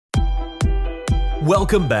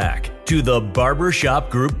Welcome back to the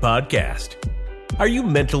Barbershop Group Podcast. Are you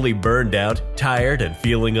mentally burned out, tired, and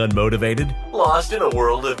feeling unmotivated? Lost in a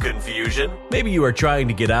world of confusion? Maybe you are trying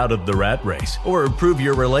to get out of the rat race or improve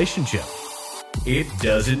your relationship. It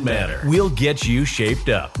doesn't matter. We'll get you shaped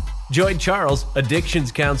up. Join Charles,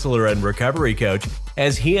 addictions counselor and recovery coach,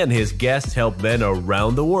 as he and his guests help men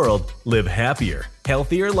around the world live happier,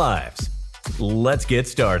 healthier lives. Let's get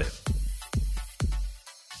started.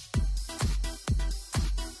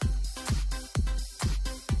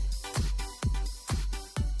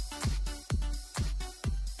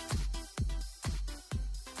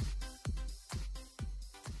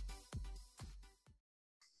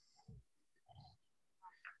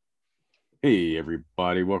 Hey,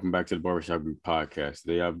 everybody. Welcome back to the Barbershop Group Podcast.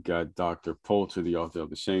 Today, I've got Dr. Poulter, the author of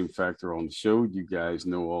The Shame Factor, on the show. You guys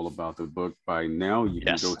know all about the book by now. You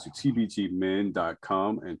can go to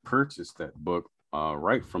tbgmen.com and purchase that book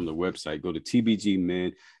right from the website. Go to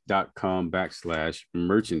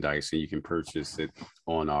tbgmen.com/merchandise, and you can purchase it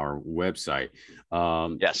on our website.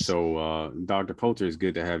 So, Dr. Poulter, it's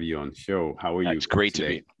good to have you on the show. How are you? It's great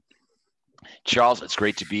today? To be. Charles, it's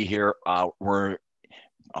great to be here. We're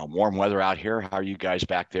warm weather out here. How are you guys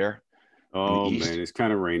back there? Oh man, it's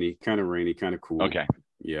kind of rainy, kind of cool. Okay.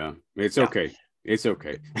 Yeah, it's okay. It's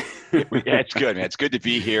okay. Yeah, it's good, man. It's good to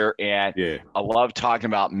be here. And I love talking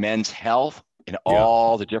about men's health and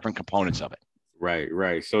all the different components of it.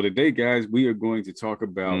 Right. So today, guys, we are going to talk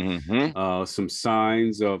about some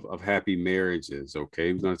signs of happy marriages.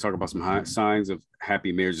 Okay. We're going to talk about some signs of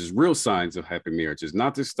happy marriages, real signs of happy marriages,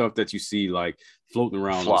 not the stuff that you see like floating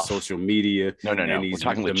around on social media. No. We're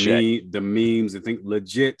talking legit. The memes and think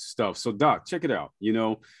legit stuff. So Doc, check it out.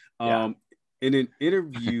 In an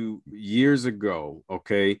interview years ago,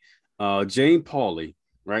 Jane Pauley,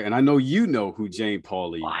 right? And I know you know who Jane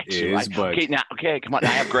Pauley is, but come on, I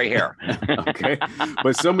have gray hair. Okay,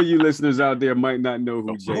 but some of you listeners out there might not know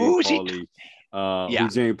who Jane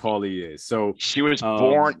Pauley is. So she was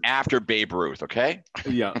born after Babe Ruth. Okay.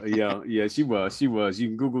 Yeah. She was. You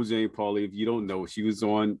can Google Jane Pauley if you don't know. She was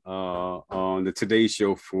on the Today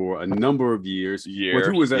Show for a number of years.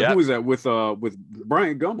 Who was that? Who was that with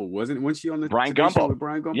Brian Gumbel? Wasn't she on the Brian Today Gumbel? Show with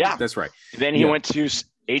Brian Gumbel? Yeah, that's right. Then he went to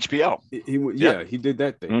HBO. He did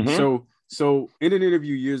that thing. So in an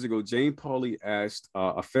interview years ago, Jane Pauley asked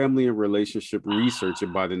a family and relationship researcher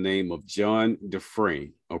by the name of John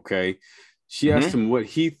Dufresne. Okay. She asked him what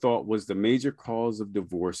he thought was the major cause of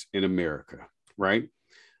divorce in America, right?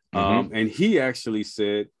 And he actually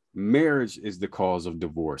said marriage is the cause of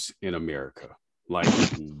divorce in America. Like,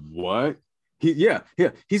 what? He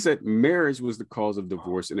said marriage was the cause of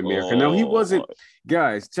divorce in America. Now, he wasn't,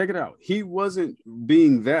 guys, check it out. He wasn't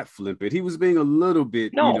being that flippant. He was being a little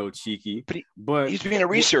bit, cheeky. But he's being a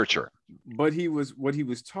researcher. But what he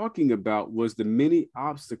was talking about was the many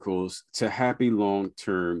obstacles to happy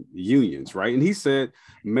long-term unions, right? And he said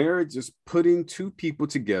marriage is putting two people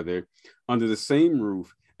together under the same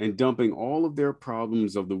roof and dumping all of their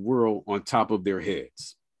problems of the world on top of their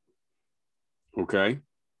heads. Okay,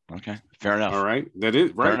 fair enough. All right, that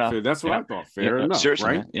is right. That's what I thought. Fair enough. Seriously,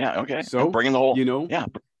 right? Man. Yeah. Okay. So bringing the whole,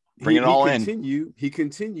 bring it all in. He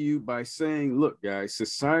continued by saying, look, guys,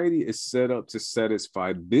 society is set up to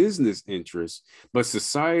satisfy business interests, but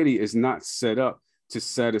society is not set up to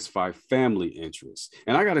satisfy family interests.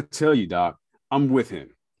 And I got to tell you, Doc, I'm with him.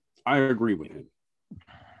 I agree with him.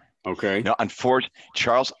 Okay. No, unfortunately,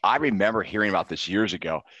 Charles, I remember hearing about this years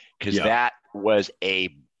ago because that was a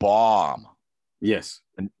bomb. Yes.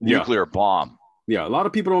 A nuclear bomb. Yeah. A lot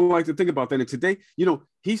of people don't like to think about that. And today,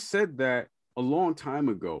 he said that a long time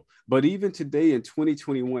ago, but even today in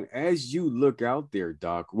 2021, as you look out there,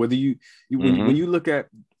 Doc, whether when you look at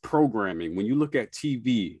programming, when you look at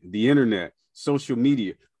TV, the internet, social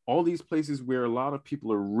media, all these places where a lot of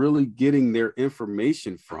people are really getting their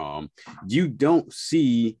information from, you don't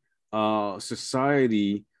see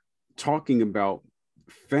society talking about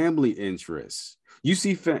family interests. You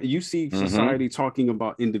see society talking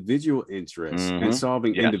about individual interests and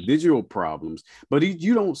solving individual problems, but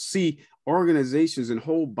you don't see organizations and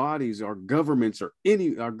whole bodies, our government or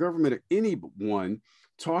anyone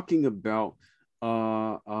talking about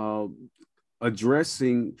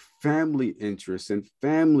addressing family interests and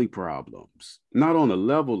family problems, not on a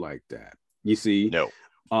level like that. You see, no.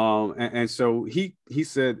 And so he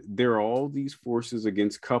said there are all these forces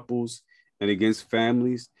against couples and against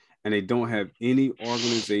families, and they don't have any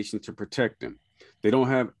organization to protect them. They don't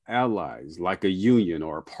have allies like a union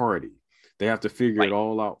or a party. They have to figure it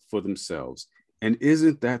all out for themselves. And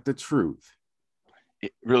isn't that the truth?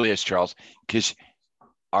 It really is, Charles, because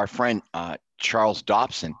our friend Charles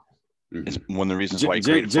Dobson is one of the reasons why he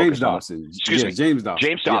created James Focus Dobson. Excuse me, James Dobson.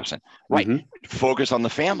 James Dobson. Yeah. Right. Mm-hmm. Focus on the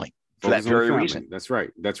family for that very reason. That's right.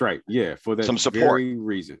 Yeah, for that some support. Very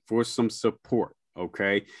reason, for some support.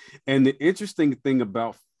 Okay. And the interesting thing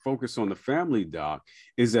about Focus on the Family, Doc,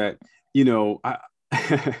 is that, you know,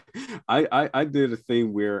 I did a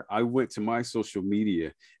thing where I went to my social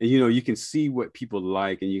media, and you know, you can see what people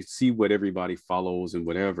like and you see what everybody follows and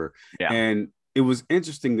whatever. Yeah. And it was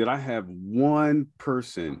interesting that I have one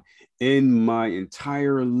person in my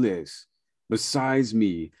entire list besides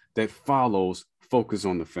me that follows Focus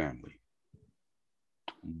on the Family.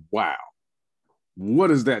 Wow. What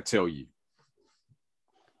does that tell you?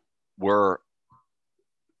 We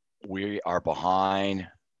are behind.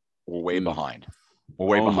 We're way behind. We're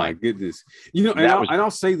way behind. My goodness. You know, and I'll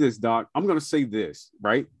say this, Doc. I'm going to say this,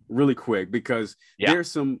 right? Really quick, because there's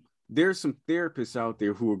some therapists out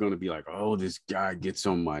there who are going to be like, oh, this guy gets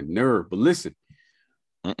on my nerve. But listen,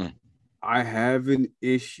 I have an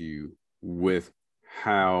issue with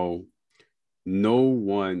how no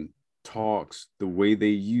one talks the way they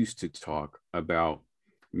used to talk about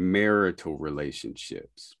marital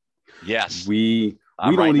relationships. Yes. We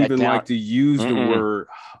don't even like to use the word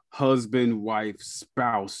husband, wife,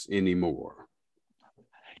 spouse anymore.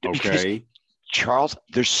 Okay. Because, Charles,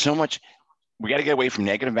 there's so much. We got to get away from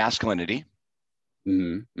negative masculinity.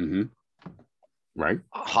 Right.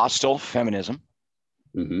 Hostile feminism.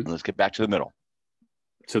 Let's get back to the middle.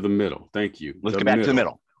 Thank you. Let's get back to the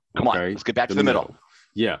middle. Come on. Let's get back to the middle.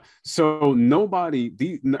 Yeah. So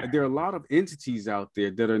there are a lot of entities out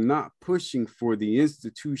there that are not pushing for the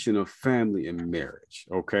institution of family and marriage.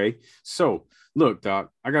 Okay. So look,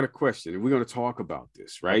 Doc, I got a question, and we're going to talk about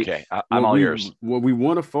this, right? Okay. I'm all ears. What we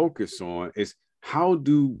want to focus on is, how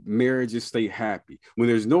do marriages stay happy when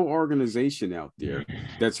there's no organization out there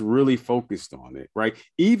that's really focused on it, right?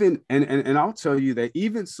 Even and I'll tell you that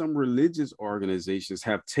even some religious organizations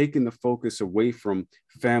have taken the focus away from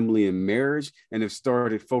family and marriage and have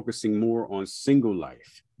started focusing more on single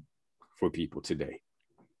life for people today.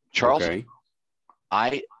 Charles,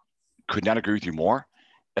 I could not agree with you more.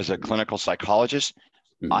 As a clinical psychologist,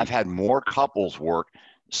 I've had more couples work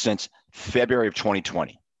since February of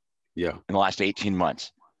 2020. Yeah. In the last 18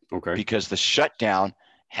 months. Okay. Because the shutdown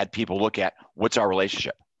had people look at, what's our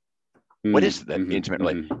relationship? What is the intimate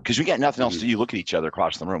relationship? Because we got nothing else to do. You look at each other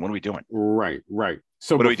across the room. What are we doing? Right.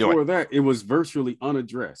 So what before that, it was virtually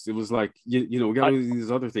unaddressed. It was like, you know, we got all these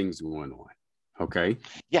other things going on. Okay.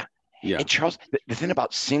 Yeah. And Charles, the thing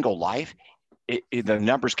about single life, the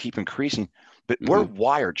numbers keep increasing, but we're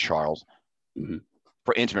wired, Charles,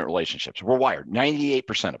 for intimate relationships. We're wired.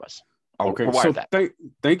 98% of us. Okay, so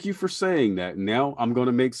thank you for saying that. Now I'm going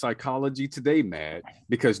to make Psychology Today mad,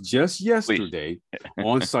 because just yesterday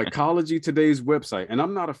on Psychology Today's website, and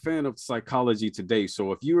I'm not a fan of Psychology Today,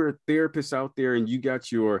 so if you're a therapist out there and you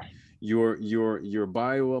got your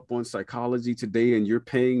bio up on Psychology Today and you're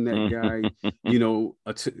paying that guy, you know,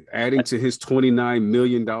 adding to his $29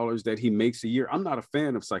 million that he makes a year, I'm not a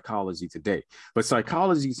fan of Psychology Today. But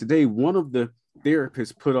Psychology Today, one of the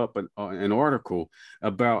therapists put up an article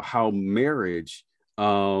about how marriage,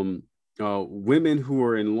 women who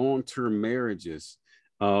are in long-term marriages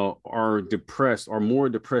are more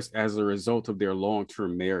depressed as a result of their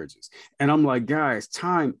long-term marriages. And I'm like, guys,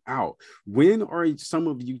 time out. When are some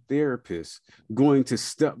of you therapists going to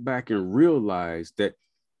step back and realize that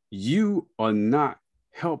you are not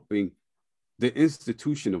helping the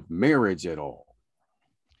institution of marriage at all?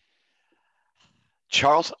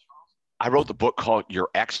 Charles, I wrote the book called Your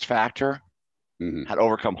X Factor, How to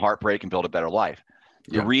Overcome Heartbreak and Build a Better Life.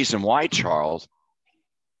 The reason why, Charles,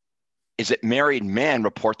 is that married men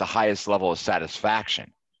report the highest level of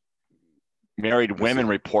satisfaction. Married women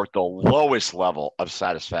report the lowest level of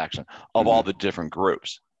satisfaction of all the different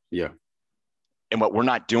groups. Yeah. And what we're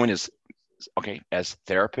not doing is, as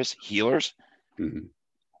therapists, healers,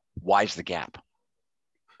 why is the gap?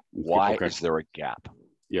 Why is there a gap?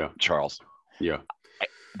 Yeah. Charles. Yeah.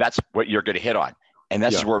 That's what you're going to hit on. And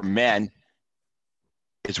that's where men,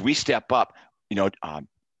 as we step up, where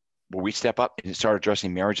we step up and start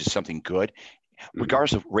addressing marriage as something good,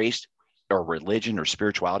 regardless of race or religion or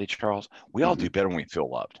spirituality, Charles, we all do better when we feel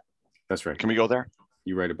loved. That's right. Can we go there?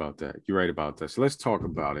 You're right about that. So let's talk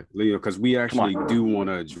about it, Leo, because we actually do want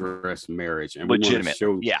to address marriage, and legitimate. We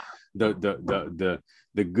want to show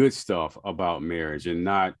the good stuff about marriage, and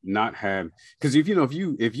not have, because if you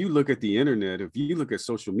look at the internet, if you look at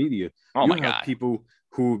social media, have people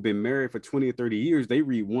who've been married for 20 or 30 years, they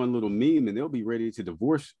read one little meme and they'll be ready to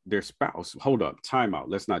divorce their spouse. Hold up, time out.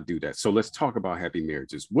 Let's not do that. So let's talk about happy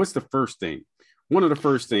marriages. What's the first thing? One of the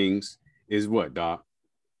first things is what, Doc?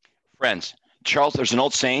 Friends. Charles, there's an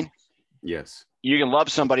old saying, Yes. You can love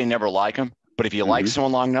somebody and never like them, but if you like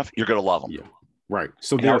someone long enough, you're going to love them. Yeah. Right.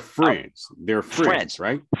 So they're friends. They're friends,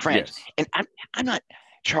 right? Friends. Yes. And I'm not,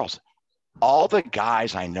 Charles, all the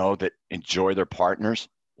guys I know that enjoy their partners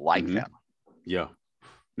like them. Yeah.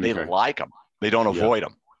 They like them. They don't avoid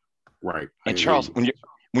them. Right. And Charles,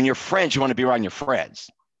 when you're friends, you want to be around your friends.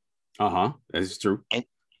 That's true.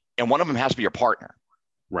 And one of them has to be your partner.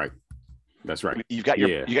 Right. That's right. You got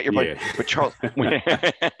your partner. But Charles,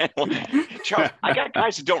 Charles, I got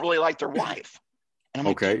guys that don't really like their wife. And I'm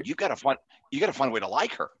like, dude, you got to find a way to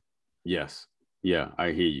like her. Yes. Yeah,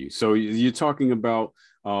 I hear you. So you're talking about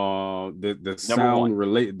the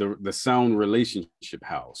sound relationship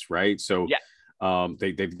house, right? So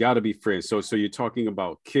they've got to be friends. So you're talking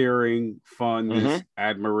about caring, fondness,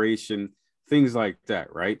 admiration, things like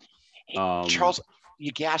that, right? Charles,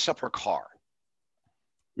 you gas up her car.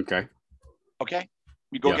 Okay.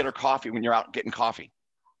 You go get her coffee when you're out getting coffee.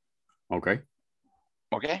 Okay.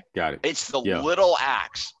 Got it. It's the little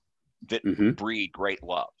acts that breed great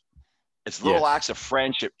love. It's little acts of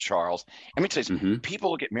friendship, Charles. Let me tell you something.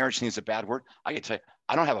 People look at marriage think it's a bad word. I can tell you,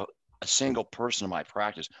 I don't have a single person in my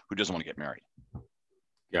practice who doesn't want to get married.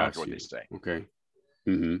 That's what they say. Okay.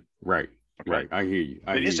 Right. Okay? Right. I hear you.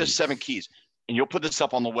 It is just 7 keys. And you'll put this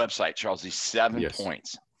up on the website, Charles, these 7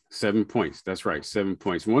 points. 7 points. That's right. 7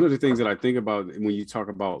 points. One of the things that I think about when you talk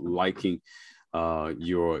about liking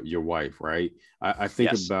your wife, right? I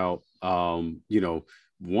think about,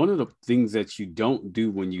 one of the things that you don't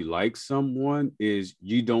do when you like someone is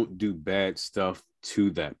you don't do bad stuff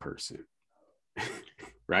to that person.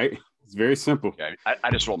 Right? It's very simple. Okay.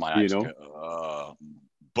 I just rolled my eyes.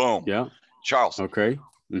 Boom. Yeah. Charles. Okay.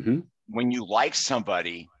 When you like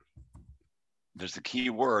somebody, there's the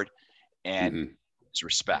key word, and it's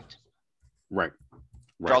respect. Right.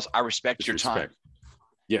 Charles, I respect your time.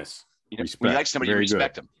 Yes. When you like somebody, you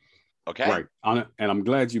respect them. Okay. Right. And I'm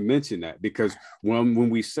glad you mentioned that, because when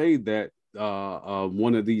we say that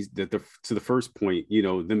one of these to the first point,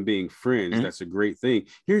 them being friends, that's a great thing.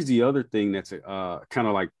 Here's the other thing that's kind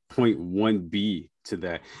of like point 1B to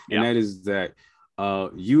that. And that is that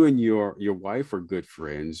you and your wife are good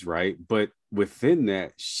friends, right? But within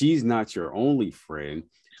that, she's not your only friend.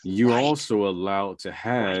 You're also allowed to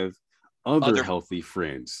have other healthy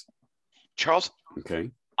friends. Charles. Okay.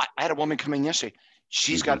 I had a woman come in yesterday.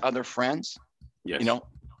 She's got other friends. Yes.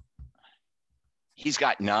 He's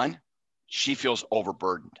got none. She feels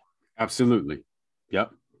overburdened. Absolutely.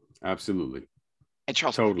 Yep. Absolutely. And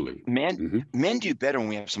Charles, totally. Men do better when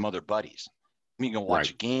we have some other buddies. I mean, you can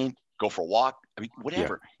watch a game, go for a walk. I mean,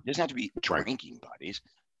 whatever. It doesn't have to be drinking buddies.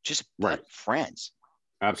 Just friends.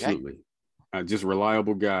 Absolutely. Okay? Just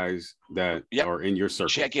reliable guys that are in your circle.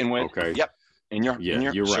 Check in with. Okay. Yep. In your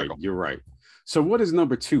you're circle. Right. You're right. So what is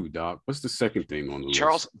number 2, Doc? What's the second thing on the list?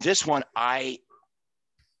 Charles, this one, if I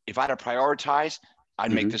had to prioritize,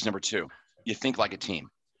 I'd make this number 2. You think like a team.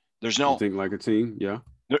 There's no. You think like a team? Yeah.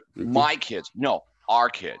 My kids. No, our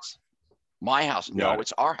kids. My house. No,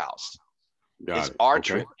 it's our house. It's our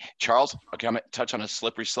trip. Charles, okay, I'm going to touch on a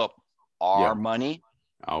slippery slope. Our money.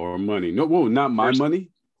 Our money. No, not my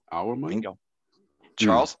money. Our money. Bingo.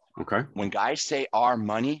 Charles, okay. When guys say our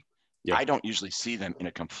money, I don't usually see them in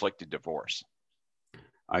a conflicted divorce.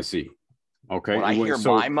 I see. Okay. When I hear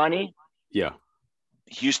my money, yeah,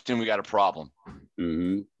 Houston, we got a problem.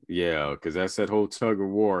 Yeah, because that's that whole tug of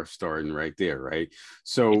war starting right there, right?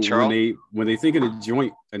 So when they think in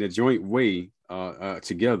a joint way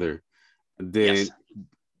together, then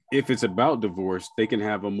if it's about divorce, they can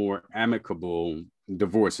have a more amicable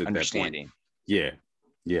divorce at that point.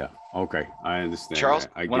 Yeah. Okay, I understand. Charles,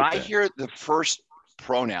 that. When I hear the first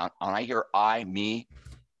pronoun, when I hear I, me,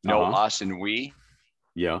 no, us, and we.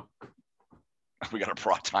 Yeah. We got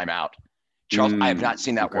to time out. Charles, I have not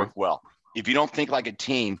seen that work well. If you don't think like a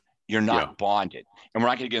team, you're not bonded. And we're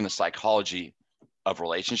not going to get into the psychology of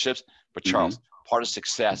relationships, but Charles, part of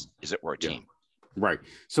success is that we're a team. Right.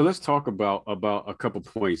 So let's talk about a couple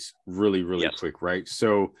points really quick, right?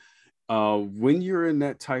 So when you're in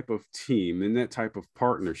that type of team, in that type of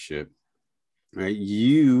partnership, right,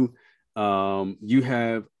 you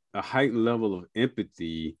have a heightened level of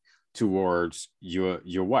empathy towards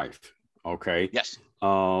your wife. Okay. Yes.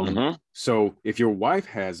 So if your wife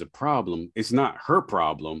has a problem, it's not her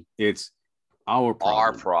problem, it's our problem.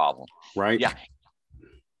 Our problem. Right? Yeah.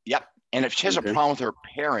 Yep. And if she has a problem with her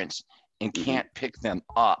parents and can't pick them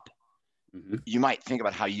up, you might think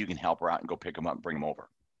about how you can help her out and go pick them up and bring them over.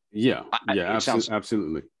 Yeah.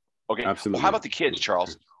 Absolutely. Okay. Absolutely. Well, how about the kids,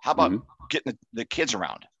 Charles? How about getting the kids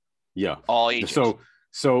around? Yeah. All ages.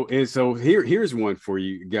 So here's one for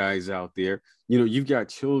you guys out there. You've got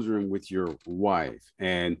children with your wife,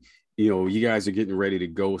 and you guys are getting ready to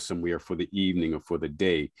go somewhere for the evening or for the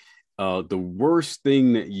day. The worst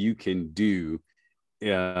thing that you can do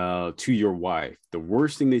to your wife,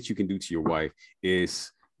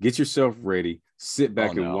 is get yourself ready, sit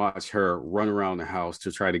back and watch her run around the house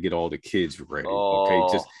to try to get all the kids ready. Okay,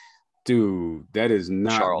 just dude, that is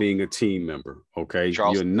not being a team member. Okay,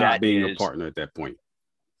 Charles, you're not being a partner at that point.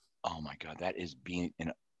 Oh my God, that is being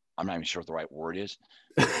I'm not even sure what the right word is.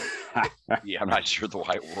 I'm not sure the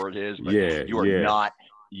right word is, but you are not.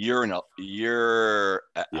 You're oh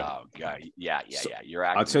God, you're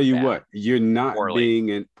acting. I'll tell you what, you're not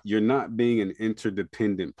being an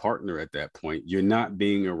interdependent partner at that point. You're not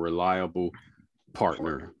being a reliable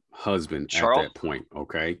partner, husband, Charles, at that point.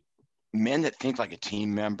 Okay. Men that think like a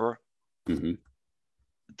team member,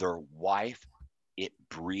 their wife, it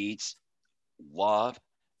breeds love.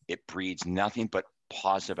 It breeds nothing but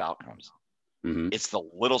positive outcomes. It's the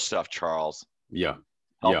little stuff, Charles. Yeah.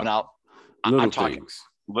 Helping out. I'm talking things.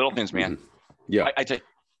 Little things, man. Yeah. I tell you,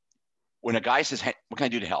 when a guy says, "Hey, what can I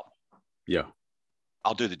do to help?" Yeah.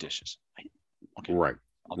 I'll do the dishes. Okay. Right.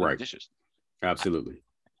 I'll do the dishes. Absolutely.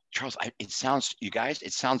 Charles, it sounds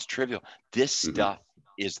trivial. This stuff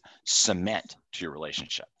is cement to your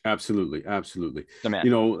relationship. Absolutely. Cement.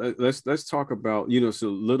 Let's talk about, so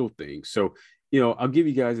little things. So, I'll give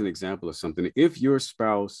you guys an example of something. If your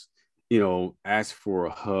spouse, asks for a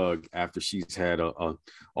hug after she's had a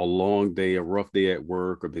long day, a rough day at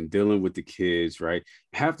work, or been dealing with the kids, right?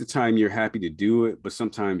 Half the time you're happy to do it, but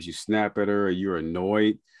sometimes you snap at her or you're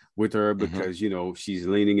annoyed with her because, she's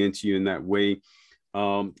leaning into you in that way.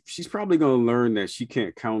 She's probably going to learn that she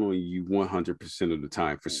can't count on you 100% of the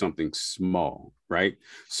time for something small, right?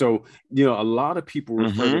 So, a lot of people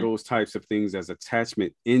refer to those types of things as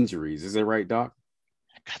attachment injuries. Is that right, Doc?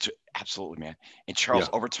 That's absolutely, man. And Charles,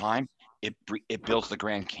 over time, it builds the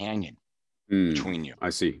Grand Canyon between you.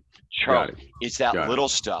 I see. Charles, it's that little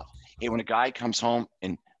stuff. Hey, when a guy comes home,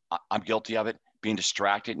 and I'm guilty of it, being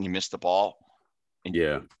distracted and you miss the ball. And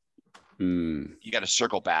you got to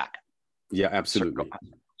circle back. Yeah, absolutely.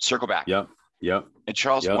 Circle back. Yep. And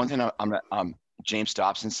Charles, one thing James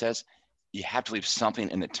Dobson says, you have to leave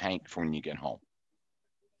something in the tank for when you get home.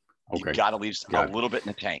 Okay. You got to leave a little bit in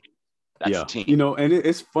the tank. That's the team. And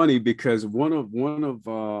it's funny because one of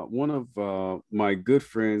my good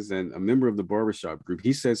friends and a member of the barbershop group,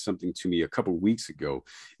 he said something to me a couple of weeks ago,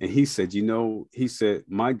 and he said,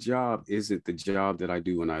 my job isn't the job that I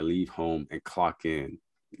do when I leave home and clock in.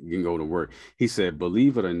 You can go to work. He said,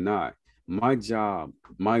 believe it or not, my job,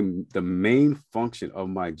 the main function of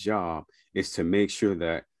my job is to make sure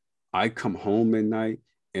that I come home at night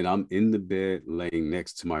and I'm in the bed laying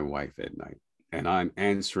next to my wife at night. And I'm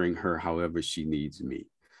answering her however she needs me.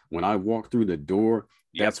 When I walk through the door,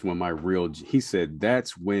 that's when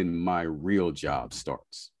that's when my real job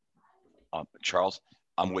starts. Charles,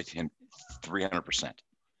 I'm with him 300%. Okay.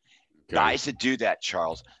 Guys that do that,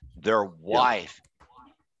 Charles, their wife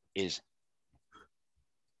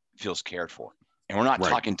feels cared for. And we're not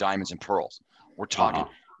talking diamonds and pearls. We're talking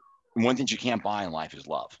one thing you can't buy in life is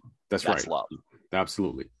love. That's right. Love.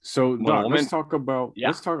 Absolutely. So, Doc, let's talk about. Yeah.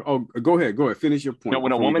 Let's talk. Oh, go ahead. Finish your point.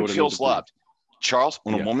 When a woman feels loved, Charles.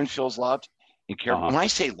 When a woman feels loved and cared. When I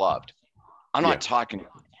say loved, I'm not talking.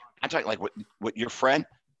 I'm talking like what your friend,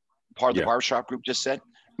 part of the barbershop group, just said.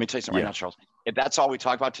 Let me tell you something right now, Charles. If that's all we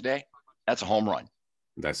talk about today, that's a home run.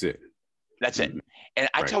 That's it. That's it. And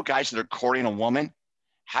I tell guys that are courting a woman,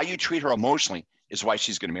 how you treat her emotionally is why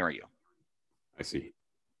she's going to marry you. I see.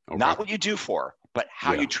 Okay. Not what you do for her, but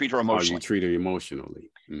how you treat her emotionally. How you treat her emotionally.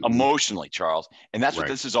 Emotionally, Charles. And that's what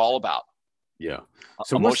this is all about. Yeah.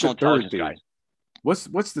 So emotional intelligence, guys.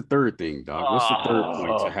 What's the third thing, Doc? What's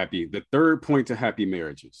the third point to happy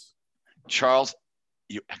marriages? Charles,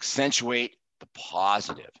 you accentuate the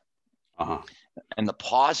positive. And the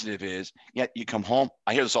positive is, you come home.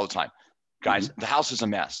 I hear this all the time. Guys, the house is a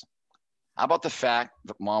mess. How about the fact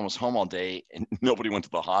that mom was home all day and nobody went to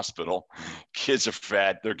the hospital? Kids are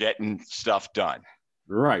fed. They're getting stuff done.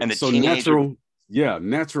 Right. And so natural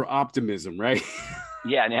optimism, right?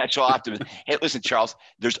 Natural optimism. Hey, listen, Charles,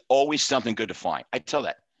 there's always something good to find. I tell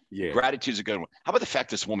that. Yeah. Gratitude's a good one. How about the fact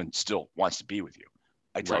this woman still wants to be with you?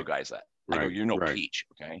 I tell guys that. I go, you're no peach,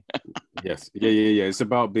 okay? Yes. Yeah. It's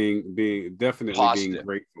about being definitely positive. Being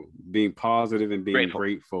grateful, being positive and being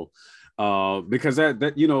grateful. Because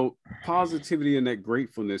that positivity and that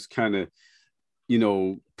gratefulness kind of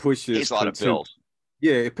pushes pays a lot of bills.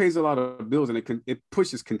 Yeah, it pays a lot of bills, and it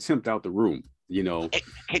pushes contempt out the room.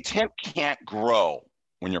 Contempt can't grow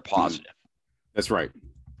when you're positive. That's right.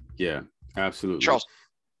 Yeah, absolutely. Charles,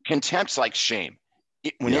 contempt's like shame.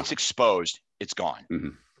 When it's exposed, it's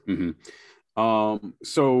gone.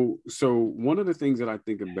 So one of the things that I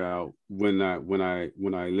think about when I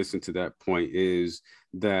listen to that point is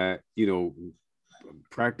that,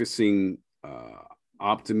 practicing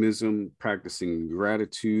optimism, practicing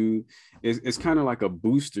gratitude is kind of like a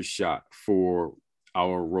booster shot for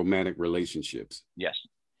our romantic relationships. Yes.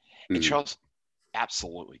 And Charles,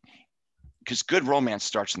 absolutely. Because good romance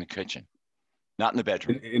starts in the kitchen, not in the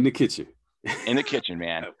bedroom. In the kitchen. In the kitchen,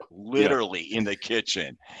 man. Literally in the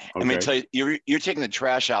kitchen. Okay. I'm going to tell you, you're taking the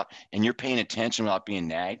trash out and you're paying attention without being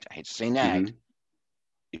nagged. I hate to say nagged.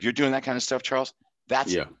 If you're doing that kind of stuff, Charles,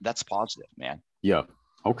 that's positive, man. Yeah.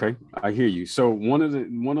 Okay. I hear you. So one of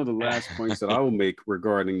the last points that I will make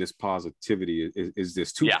regarding this positivity is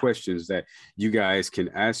this two questions that you guys can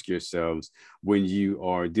ask yourselves when you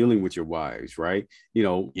are dealing with your wives, right?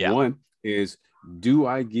 One is, do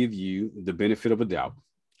I give you the benefit of a doubt?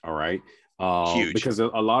 All right. Huge. Because a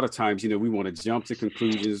lot of times, we want to jump to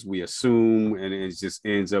conclusions, we assume, and it just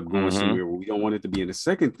ends up going somewhere where we don't want it to be. And the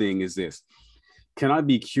second thing is this: can I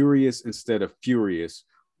be curious instead of furious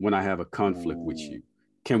when I have a conflict with you?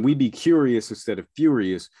 Can we be curious instead of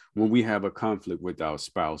furious when we have a conflict with our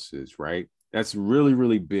spouses, right? That's really,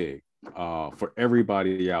 really big for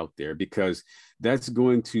everybody out there, because that's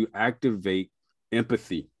going to activate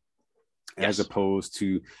empathy as opposed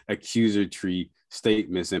to accusatory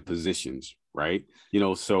statements and positions, right?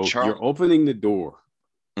 So Charles, you're opening the door,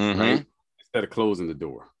 right? Instead of closing the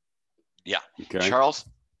door. Yeah. Okay. Charles,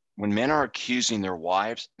 when men are accusing their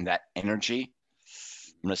wives and that energy,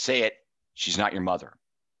 I'm going to say it, she's not your mother.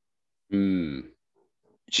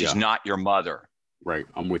 She's not your mother. Right.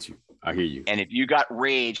 I'm with you. I hear you. And if you got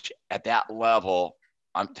rage at that level,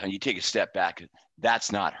 I'm telling you, take a step back.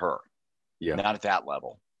 That's not her. Yeah. Not at that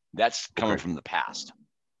level. That's coming from the past.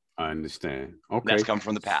 I understand. Okay. That's coming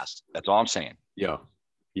from the past. That's all I'm saying. Yeah.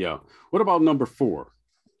 Yeah. What about number 4?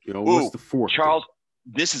 What's the 4th? Charles,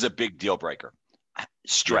 this is a big deal breaker.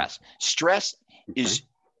 Stress. Yeah. Stress is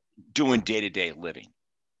doing day-to-day living.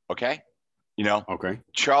 Okay. Okay.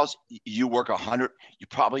 Charles, you work 100, you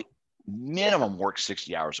probably minimum work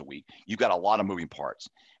 60 hours a week. You've got a lot of moving parts.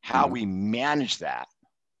 How we manage that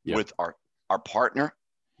with our partner,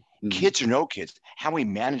 kids or no kids, how we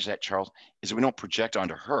manage that, Charles, is that we don't project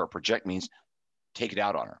onto her. Project means take it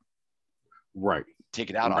out on her. Right.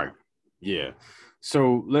 Take it out on her. Yeah.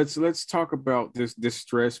 So let's talk about this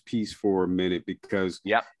stress piece for a minute, because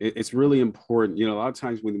it's really important. A lot of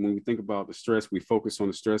times when we think about the stress, we focus on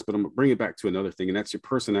the stress, but I'm gonna bring it back to another thing, and that's your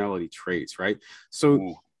personality traits, right?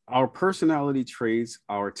 So our personality traits,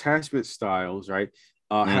 our attachment styles, right,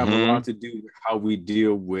 have a lot to do with how we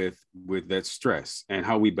deal with that stress and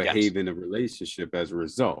how we behave in a relationship as a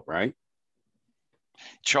result, right?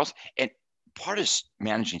 Charles, and part of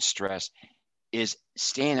managing stress is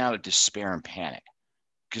staying out of despair and panic.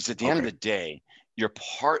 Because at the end of the day,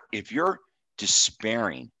 if you're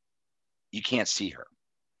despairing, you can't see her.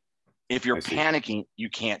 If you're panicking, you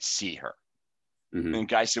can't see her. And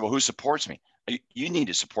guys say, well, who supports me? You need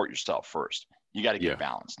to support yourself first. You got to get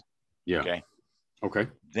balanced. Yeah. Okay.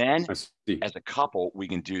 Then as a couple, we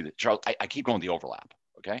can do that. Charles, I keep going the overlap.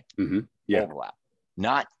 Okay. Overlap,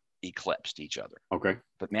 not eclipsed each other. Okay.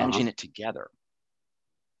 But managing it together.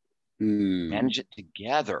 Manage it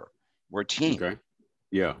together. We're a team. Okay.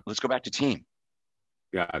 Yeah. Let's go back to team.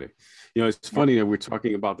 Got it. It's funny that we're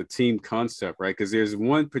talking about the team concept, right? Because there's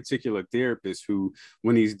one particular therapist who,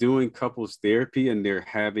 when he's doing couples therapy and they're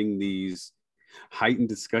having these heightened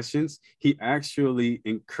discussions, he actually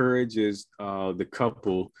encourages the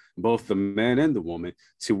couple, both the man and the woman,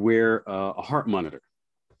 to wear a heart monitor.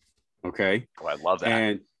 Okay. Oh, I love that.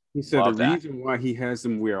 And he said reason why he has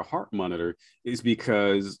them wear a heart monitor is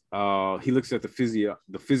because he looks at the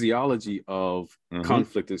physiology of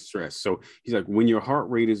conflict and stress. So he's like, when your heart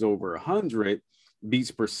rate is over 100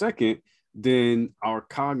 beats per second, then our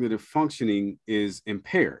cognitive functioning is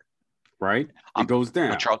impaired, right? It goes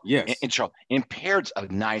down. Charles, and Charles, impaired's a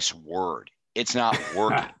nice word. It's not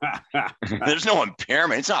working. There's no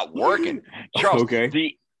impairment. It's not working. Charles,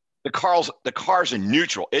 the cars are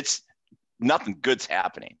neutral. It's nothing good's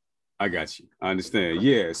happening. I got you. I understand.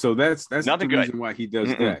 Yeah. So that's the reason why he does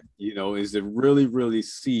that, is to really, really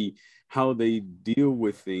see how they deal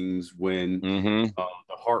with things when the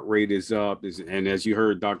heart rate is up. And as you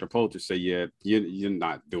heard Dr. Poulter say, you're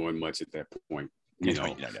not doing much at that point. You need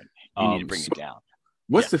to bring it down.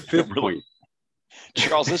 What's the 5th point?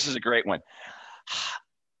 Charles, this is a great one.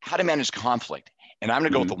 How to manage conflict. And I'm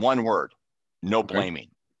going to go with the one word: no blaming.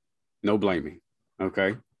 No blaming.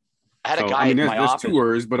 Okay. I had a guy in my office. There's 2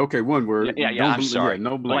 words, but okay, one word. I'm sorry.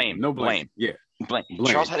 No blame. No blame. Yeah. Blame.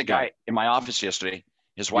 Charles had a guy in my office yesterday.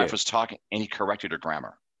 His wife was talking, and he corrected her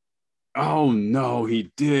grammar. Oh no,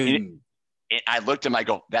 he didn't. And I looked at him, I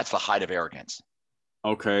go, that's the height of arrogance.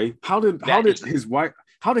 Okay. How did his wife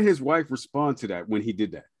respond to that when he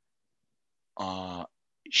did that?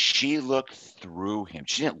 She looked through him.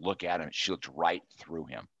 She didn't look at him. She looked right through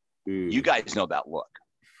him. Mm. You guys know that look.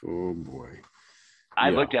 Oh boy. I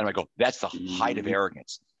looked at him, I go, that's the height of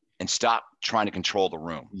arrogance. And stop trying to control the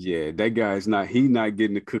room. Yeah, that guy's he's not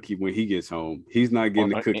getting the cookie when he gets home. He's not getting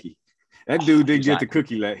the cookie. That dude didn't get the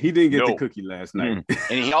cookie he didn't get the cookie last night.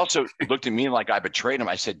 And he also looked at me like I betrayed him.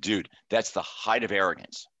 I said, dude, that's the height of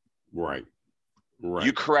arrogance. Right.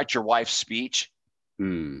 You correct your wife's speech.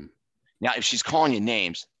 Now, if she's calling you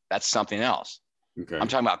names, that's something else. Okay. I'm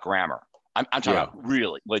talking about grammar. I'm talking about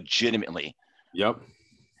really legitimately. Yep.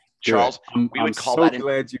 Charles, I'm so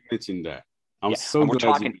glad you mentioned that. I'm so glad. We're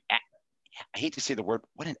talking. I hate to say the word.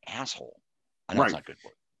 What an asshole. I know it's not a good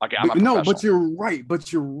word. Okay, but you're right.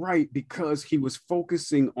 But you're right, because he was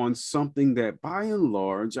focusing on something that, by and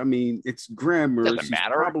large, I mean, it's grammar. Doesn't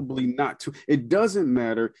matter. Probably not too. It doesn't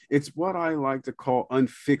matter. It's what I like to call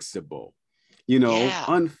unfixable.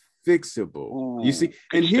 Unfixable. Ooh, you see,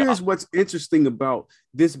 and here's what's interesting about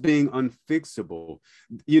this being unfixable.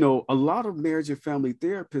 A lot of marriage and family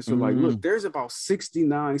therapists are like, look, there's about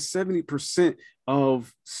 69-70%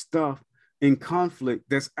 of stuff in conflict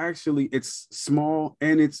that's actually, it's small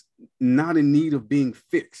and it's not in need of being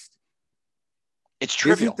fixed. It's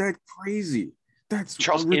trivial. Isn't that crazy? That's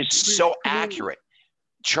Charles, it's so accurate.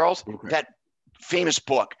 Charles, that famous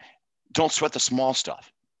book, Don't Sweat the Small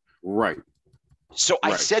Stuff. Right. So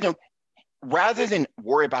I said to him, rather than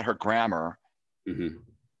worry about her grammar,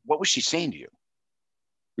 what was she saying to you?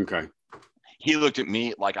 Okay. He looked at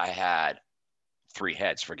me like I had 3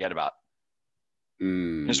 heads. Forget about.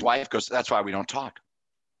 His wife goes, that's why we don't talk.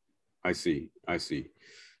 I see.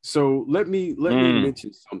 So let me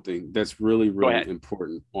mention something that's really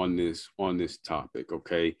important on this topic.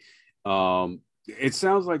 Okay. It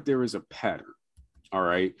sounds like there is a pattern. All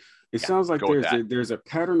right. It sounds like there's a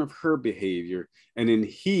pattern of her behavior, and then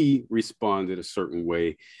he responded a certain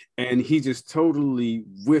way, and he just totally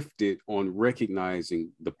whiffed it on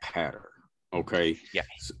recognizing the pattern. Okay. Yeah.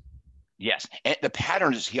 Yes. And the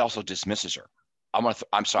pattern is he also dismisses her.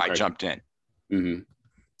 I'm sorry, I jumped in.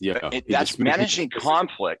 Yeah. That's managing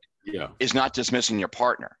conflict. Yeah. Is not dismissing your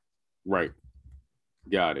partner. Right.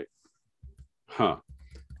 Got it. Huh.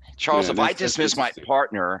 Charles, if I dismiss my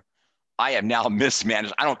partner, I have now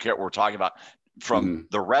mismanaged. I don't care what we're talking about, from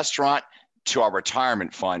the restaurant to our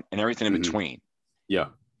retirement fund and everything in between. Yeah.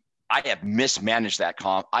 I have mismanaged that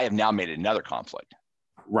I have now made another conflict.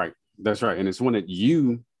 Right. That's right. And it's one that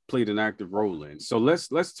you played an active role in. So let's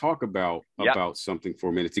talk about something for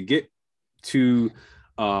a minute to get to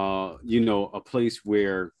a place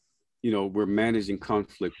where we're managing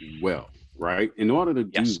conflict well, right? In order to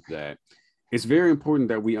do that, it's very important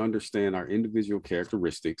that we understand our individual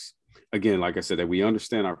characteristics. Again, like I said, that we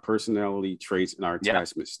understand our personality traits and our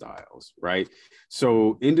attachment styles, right?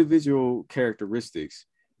 So individual characteristics,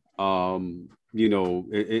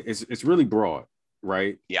 it's really broad.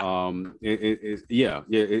 Right. Yeah.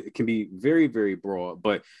 It can be very, very broad,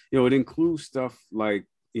 but it includes stuff like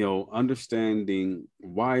understanding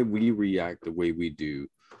why we react the way we do,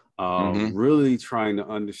 really trying to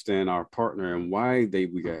understand our partner and why they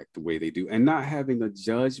react the way they do, and not having a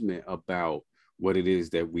judgment about what it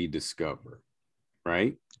is that we discover.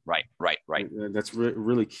 Right. That's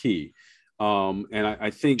really key. And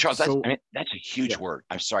I think, Charles, that's a huge word.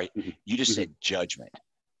 I'm sorry, you just said judgment.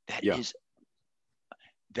 That is.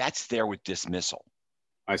 That's there with dismissal.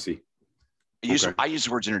 I see. I use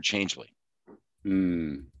words interchangeably.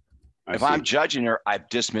 If I'm judging her, I've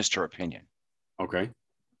dismissed her opinion. Okay.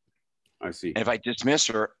 I see. And if I dismiss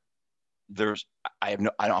her, I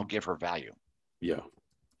don't give her value. Yeah.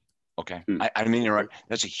 Okay. I mean,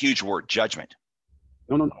 that's a huge word, judgment.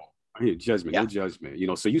 No. I hear judgment, no judgment.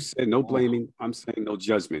 So you said no blaming. I'm saying no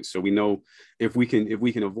judgment. So we know if we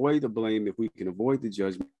can avoid the blame, if we can avoid the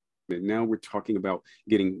judgment, now we're talking about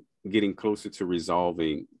getting closer to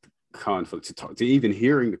resolving conflict, to even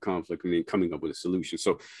hearing the conflict and then coming up with a solution.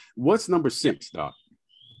 So what's number 6, Doc?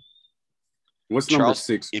 What's Charles, number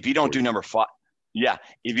 6? If you don't do number 5,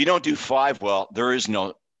 if you don't do 5, well, there is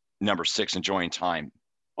no number 6, enjoying time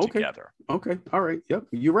together. Okay. All right. Yep.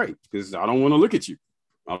 You're right. Because I don't want to look at you.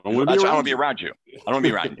 I don't want to be around you. I don't want to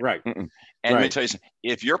be around you. Right. And let me tell you something.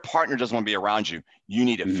 If your partner doesn't want to be around you, you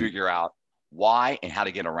need to figure out why and how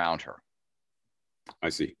to get around her. I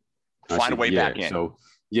see. Find a way back in. So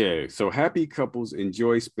Yeah, so happy couples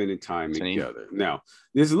enjoy spending time together. Now,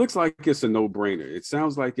 this looks like it's a no-brainer. It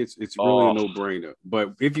sounds like it's really a no-brainer.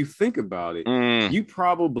 But if you think about it,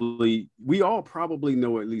 we all probably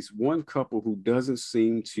know at least one couple who doesn't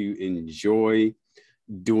seem to enjoy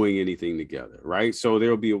doing anything together, right? So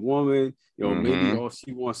there'll be a woman, maybe all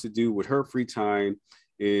she wants to do with her free time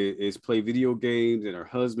is play video games, and her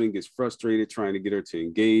husband gets frustrated trying to get her to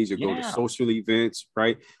engage or go to social events,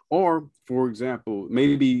 right? Or, for example,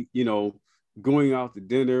 maybe going out to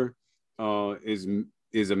dinner is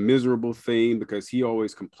a miserable thing because he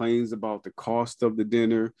always complains about the cost of the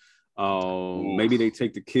dinner. Maybe they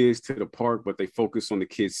take the kids to the park, but they focus on the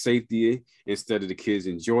kids' safety instead of the kids'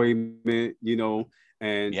 enjoyment,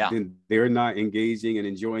 and then they're not engaging and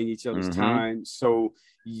enjoying each other's time. So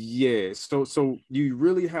so you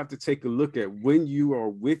really have to take a look at when you are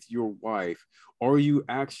with your wife, are you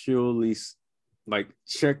actually like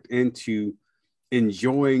checked into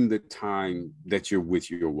enjoying the time that you're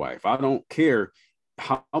with your wife? I don't care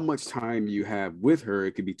how much time you have with her.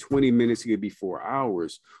 It could be 20 minutes, it could be 4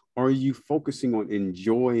 hours. Are you focusing on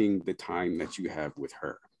enjoying the time that you have with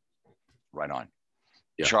her? Right on.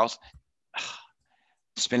 Yeah. Charles,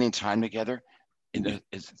 spending time together in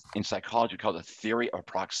psychology, we call it the theory of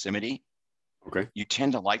proximity. Okay. You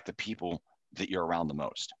tend to like the people that you're around the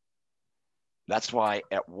most. That's why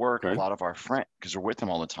at work, a lot of our friends, because we're with them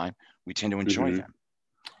all the time, we tend to enjoy them.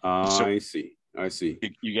 So, I see.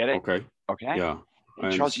 You get it? Okay. Yeah.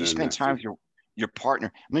 And Charles, you spend time with your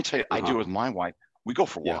partner. Let me tell you, I do it with my wife. We go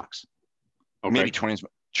for walks. Okay. Maybe 20 minutes.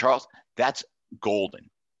 Charles, that's golden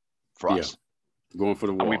for us. Going for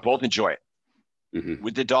the walk. And we both enjoy it.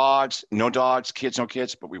 With the dogs, no dogs, kids, no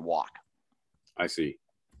kids, but we walk. I see.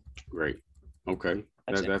 Great. Okay.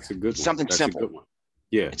 That's a good one. Something simple. A good one.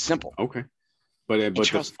 Yeah. It's simple. Okay. But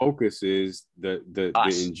Charles, the focus is the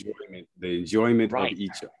enjoyment of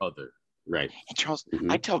each other. Right. And Charles,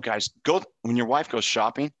 I tell guys, when your wife goes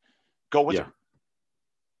shopping, go with her.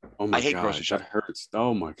 Oh my God, grocery shopping. That hurts.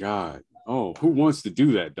 Oh my God. Oh, who wants to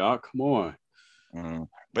do that, Doc? Come on.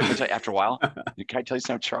 But let me tell you, after a while, can I tell you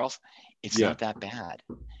something, Charles? It's not that bad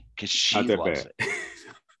because she loves it.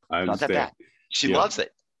 I understand. Not that bad. She loves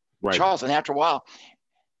it. Right. Charles, and after a while,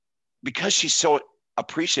 because she's so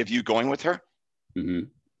appreciative of you going with her,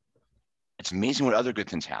 it's amazing what other good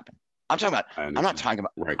things happen. I'm not talking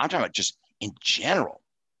about, I'm talking about just in general.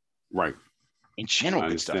 Right. In general,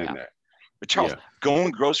 good stuff happens. But Charles,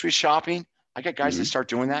 going grocery shopping, I got guys that start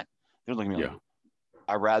doing that. They're looking at me like,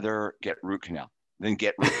 I'd rather get root canal than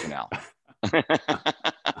get root canal.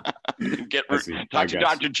 Talk to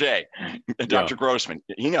Dr. J, Dr. Grossman.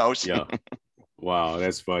 He knows. Yeah. Wow,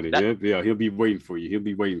 that's funny. He'll be waiting for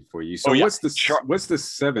you. So what's the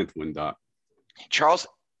seventh one, Doc? Charles,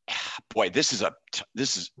 boy, this is I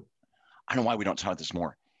don't know why we don't talk this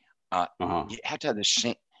more. You have to have the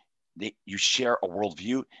same. You share a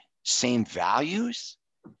worldview, same values,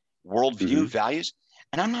 values,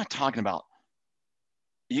 and I'm not talking about.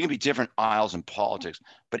 You can be different aisles in politics,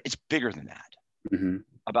 but it's bigger than that.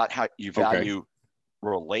 About how you value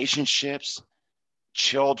relationships,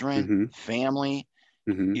 children, family,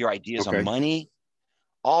 your ideas on money,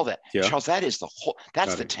 all that. Charles, that is the whole.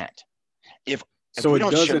 That's the tent. If it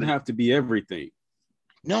doesn't have to be everything.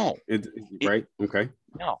 No. Right. Okay.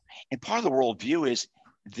 No. And part of the worldview is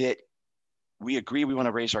that we agree we want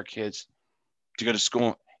to raise our kids to go to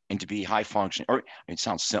school and to be high functioning. Or it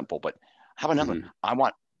sounds simple, but how about another? I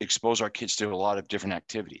want to expose our kids to a lot of different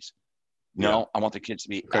activities. No, I want the kids to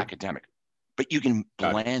be academic. But you can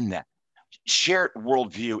blend that. Shared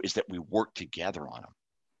worldview is that we work together on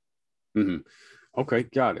them. Okay,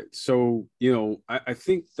 got it. So, I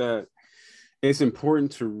think that it's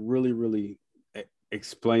important to really, really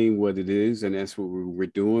explain what it is. And that's what we're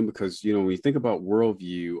doing, because, when you think about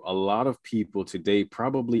worldview, a lot of people today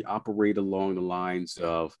probably operate along the lines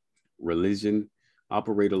of religion,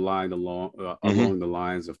 operate along the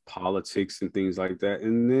lines of politics and things like that.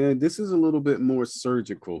 And then this is a little bit more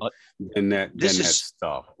surgical than that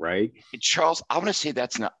stuff, right? Charles, I want to say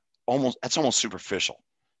that's almost superficial,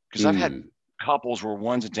 because I've had couples where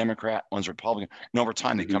one's a Democrat, one's a Republican, and over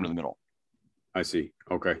time they come to the middle. I see.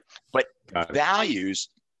 Okay. But values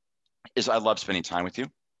is I love spending time with you.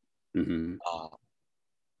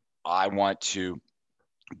 I want to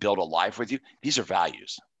build a life with you. These are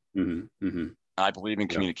values. I believe in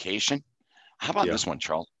communication. How about this one,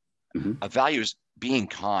 Charles? A value is being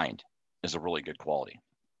kind is a really good quality.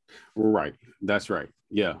 Right. That's right.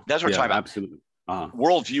 Yeah. That's what we're talking about. Absolutely.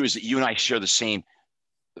 Worldview is that you and I share the same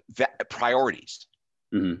priorities.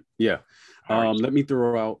 Yeah. Let me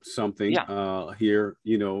throw out something here.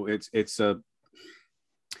 It's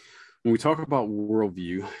when we talk about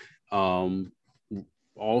worldview,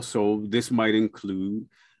 also this might include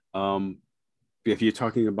if you're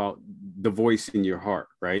talking about the voice in your heart,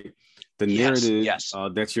 right? The narrative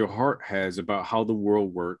that your heart has about how the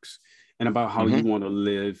world works and about how you want to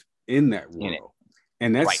live in that world.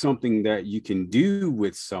 And that's something that you can do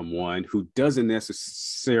with someone who doesn't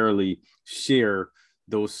necessarily share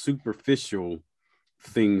those superficial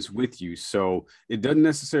things with you. So it doesn't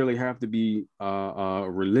necessarily have to be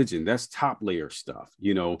religion. That's top layer stuff.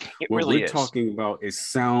 You know, what really we're talking about is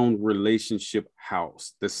sound relationship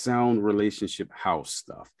house, the sound relationship house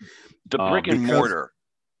stuff. The brick and mortar.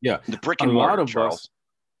 Yeah. The brick and mortar, Charles.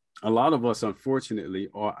 A lot of us, unfortunately,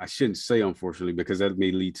 or I shouldn't say unfortunately, because that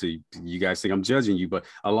may lead to you guys think I'm judging you, but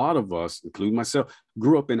a lot of us, including myself,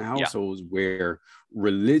 grew up in households where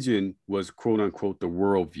religion was quote unquote the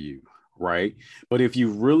worldview, right? But if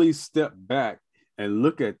you really step back and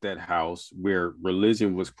look at that house where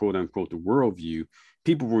religion was quote unquote the worldview,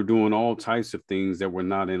 people were doing all types of things that were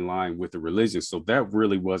not in line with the religion. So that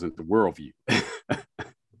really wasn't the worldview.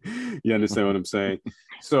 You understand what I'm saying?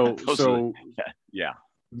 So yeah.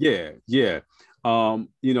 You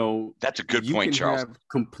know, that's a good point, Charles. Have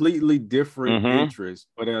completely different interests,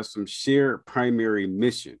 but have some shared primary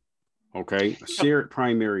mission. Okay, a shared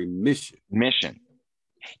primary mission. Hey,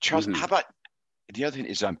 Charles, how about the other thing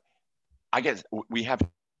is I guess we have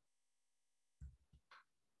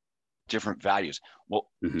different values. Well,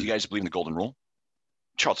 do you guys believe in the golden rule?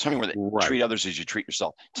 Charles, tell me where treat others as you treat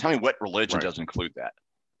yourself. Tell me what religion doesn't include that.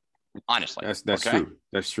 Honestly, that's true.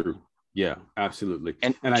 That's true. Yeah, absolutely.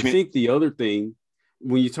 And I think the other thing,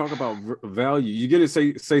 when you talk about value, you're going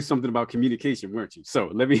to say something about communication, weren't you? So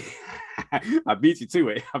let me, I beat you to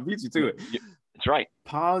it. That's right.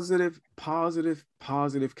 Positive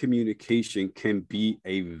communication can be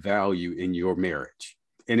a value in your marriage.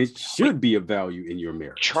 And it should be a value in your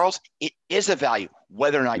marriage. Charles, it is a value,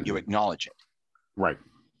 whether or not you acknowledge it. Right.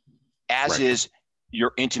 As is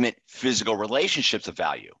your intimate physical relationships of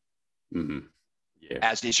value. Yeah.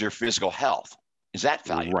 As is your physical health. Is that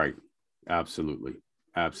value? Right. Absolutely.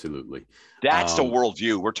 That's the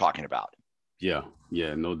worldview we're talking about. Yeah.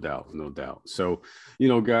 No doubt. So, you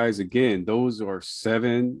know, guys, again, those are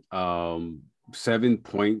seven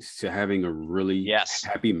points to having a really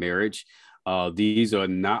happy marriage. These are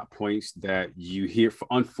not points that you hear.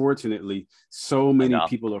 Unfortunately, so many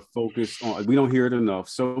people are focused on. We don't hear it enough.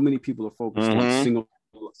 So many people are focused on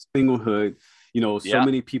singlehood. You know, so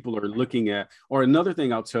many people are looking at, or another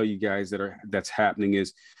thing I'll tell you guys that's happening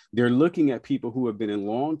is they're looking at people who have been in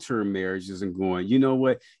long-term marriages and going, you know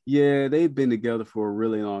what? Yeah, they've been together for a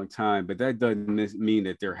really long time, but that doesn't mean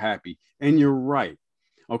that they're happy. And you're right.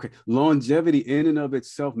 Okay. Longevity in and of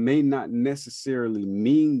itself may not necessarily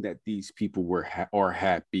mean that these people are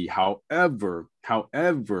happy. However,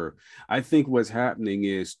 I think what's happening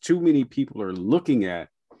is too many people are looking at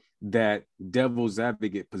that devil's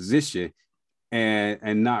advocate position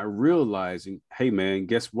and not realizing, hey man,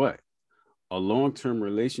 guess what? A long-term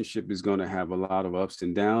relationship is going to have a lot of ups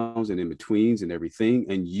and downs and in-betweens and everything.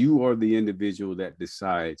 And you are the individual that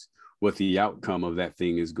decides what the outcome of that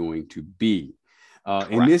thing is going to be.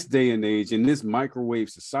 In this day and age, in this microwave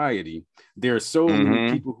society, there are so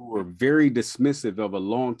many people who are very dismissive of a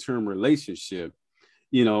long-term relationship,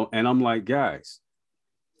 you know, and I'm like, guys,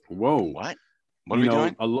 whoa. What are we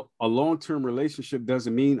doing? A long-term relationship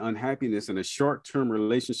doesn't mean unhappiness, and a short-term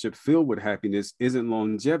relationship filled with happiness isn't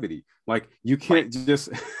longevity. Like you can't just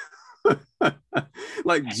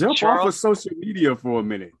like jump Charles, off of social media for a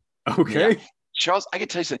minute. Okay. Yeah. Charles, I can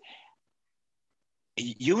tell you something.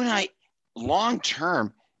 You and I,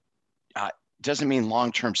 long-term doesn't mean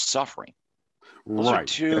long-term suffering.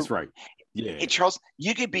 Right. That's right. Yeah. Hey, Charles,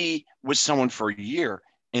 you could be with someone for a year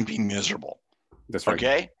and be miserable. That's right.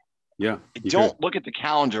 Okay. Yeah. Don't look at the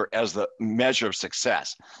calendar as the measure of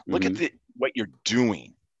success. Look at what you're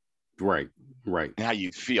doing. Right. And how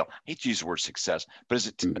you feel. I hate to use the word success, but is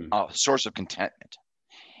it a source of contentment?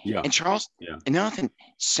 Yeah. And Charles, another thing,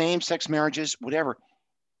 same-sex marriages, whatever,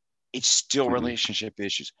 it's still relationship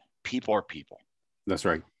issues. People are people. That's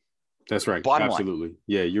right. Absolutely. Line.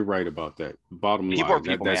 Yeah, you're right about that. Bottom people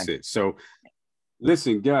line, that's it. So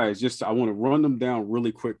listen, guys, I want to run them down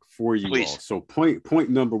really quick for you all. So point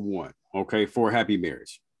number one, okay, for a happy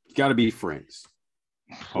marriage, you got to be friends.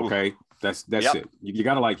 Okay, that's it. You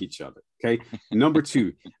got to like each other. Okay. Number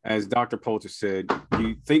two, as Dr. Poulter said,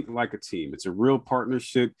 you think like a team. It's a real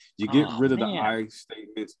partnership. You get rid of the I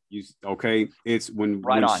statements. It's when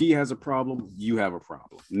she has a problem, you have a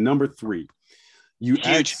problem. Number three, you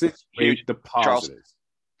accentuate the positives.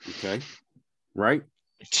 Okay. Right.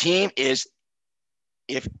 Team is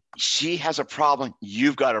if she has a problem,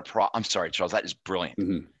 you've got a problem. I'm sorry, Charles, that is brilliant.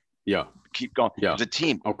 Mm-hmm. Yeah. Keep going. Yeah. It's a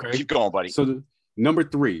team. Okay. Keep going, buddy. So number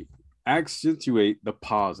 3, accentuate the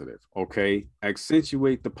positive. Okay.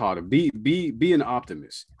 Accentuate the positive. Be an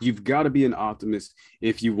optimist. You've got to be an optimist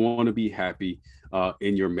if you want to be happy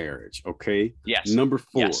in your marriage. Okay. Yes. Number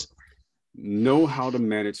 4, yes. Know how to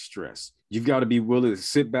manage stress. You've got to be willing to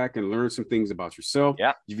sit back and learn some things about yourself.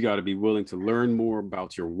 Yeah. You've got to be willing to learn more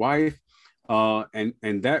about your wife.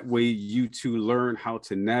 And that way you two learn how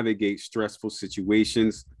to navigate stressful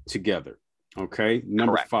situations together. Okay.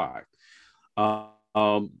 Number Correct. 5,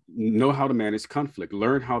 know how to manage conflict.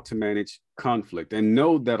 Learn how to manage conflict, and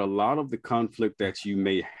know that a lot of the conflict that you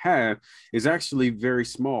may have is actually very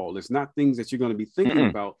small. It's not things that you're going to be thinking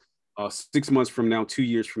about 6 months from now, 2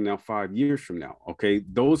 years from now, 5 years from now. Okay.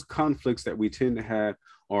 Those conflicts that we tend to have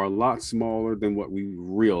are a lot smaller than what we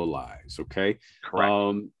realize. Okay.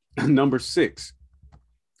 Correct. Number 6,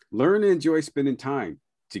 learn to enjoy spending time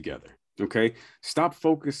together. Okay. Stop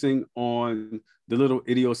focusing on the little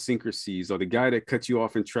idiosyncrasies, or the guy that cut you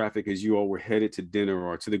off in traffic as you all were headed to dinner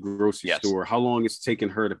or to the grocery store, how long it's taking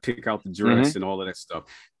her to pick out the dress and all of that stuff.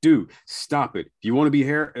 Dude, stop it. If you want to be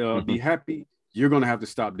happy, you're going to have to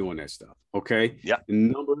stop doing that stuff. Okay. Yeah.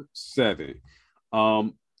 Number 7,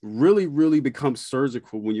 really, really become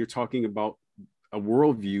surgical when you're talking about a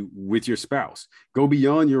worldview with your spouse. Go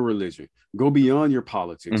beyond your religion. Go beyond your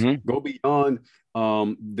politics. Go beyond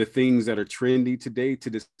the things that are trendy today to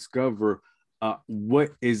discover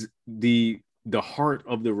what is the heart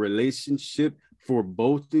of the relationship for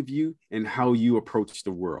both of you and how you approach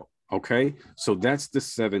the world. Okay, so that's the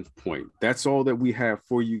 7th point. That's all that we have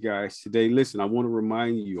for you guys today. Listen, I want to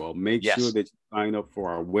remind you all, make sure that you sign up for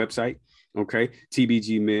our website. Okay,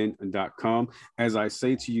 tbgmen.com. As I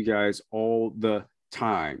say to you guys all the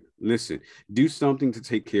time, listen, do something to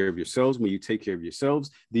take care of yourselves. When you take care of yourselves,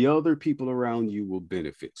 the other people around you will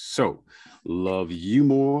benefit. So love you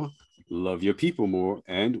more, love your people more,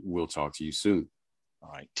 and we'll talk to you soon.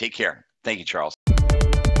 All right, take care. Thank you, Charles.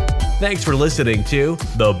 Thanks for listening to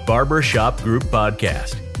the Barbershop Group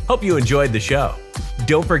Podcast. Hope you enjoyed the show.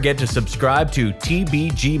 Don't forget to subscribe to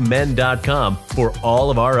tbgmen.com for all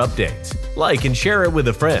of our updates. Like and share it with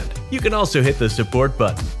a friend. You can also hit the support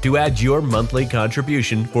button to add your monthly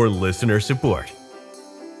contribution for listener support.